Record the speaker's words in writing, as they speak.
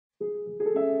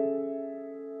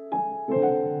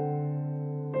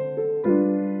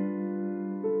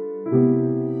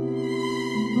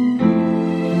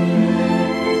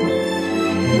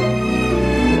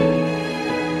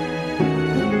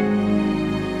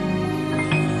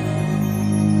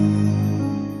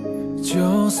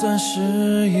算是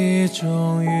一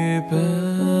种愚笨，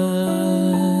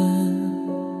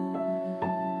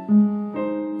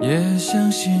也相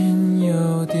信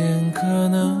有点可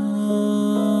能，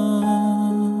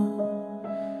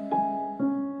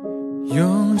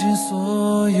用尽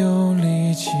所有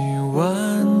力气完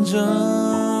整，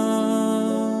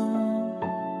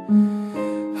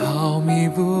好弥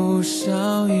补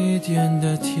少一点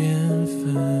的天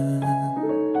分。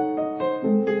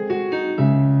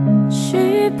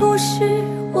是不是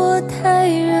我太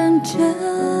认真，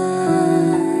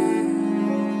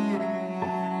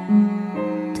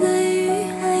对于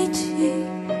爱情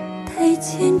太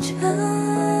虔诚，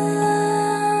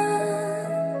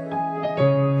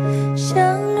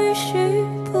相遇需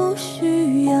不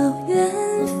需要缘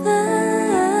分，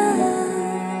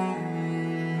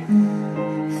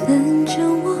反正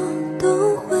我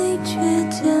都会倔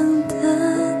强的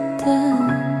等。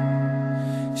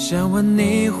想问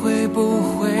你会不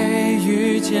会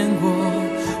遇见过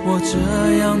我这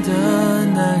样的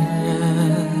男人，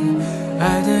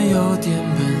爱得有点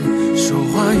笨，说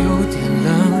话有点冷，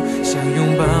想拥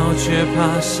抱却怕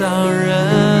伤人。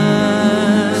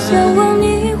想问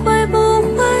你会不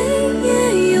会也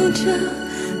有着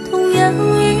同样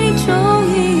一种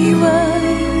疑问，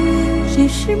谁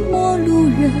是陌路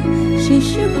人，谁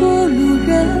是过路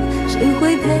人，谁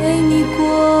会陪你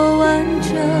过完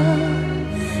这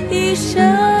一生？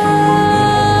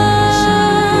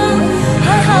还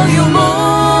好有梦，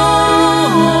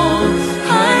还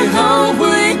好会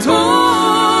痛，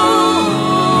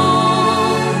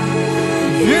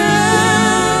愿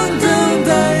等待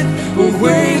不会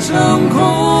成空，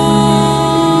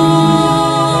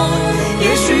也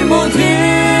许某天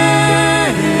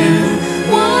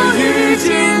我遇见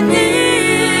你，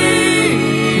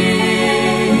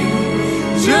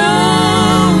证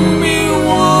明我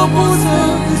不曾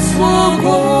错过。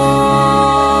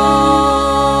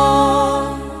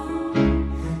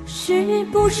是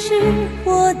不是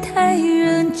我太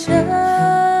认真，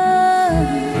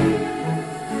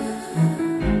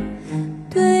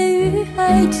对于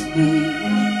爱情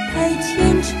太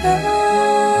虔诚，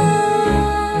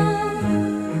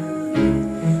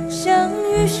相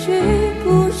遇需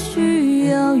不需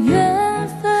要缘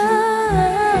分，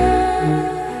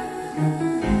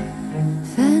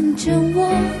反正我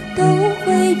都会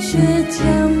倔强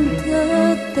的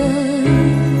等。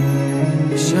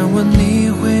想问你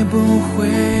会不会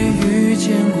遇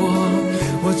见过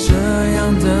我这样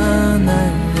的男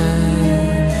人，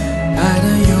爱得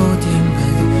有点笨，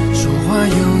说话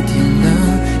有点冷，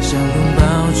想拥抱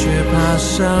却怕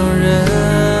伤人。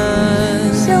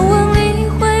想问你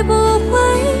会不会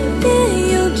也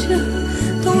有着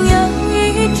同样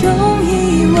一种疑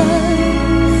问，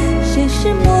谁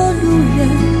是陌路人，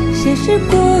谁是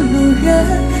过路人，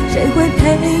谁会陪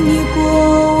你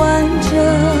过完这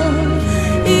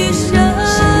一生？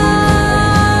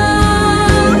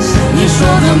你说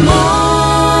的梦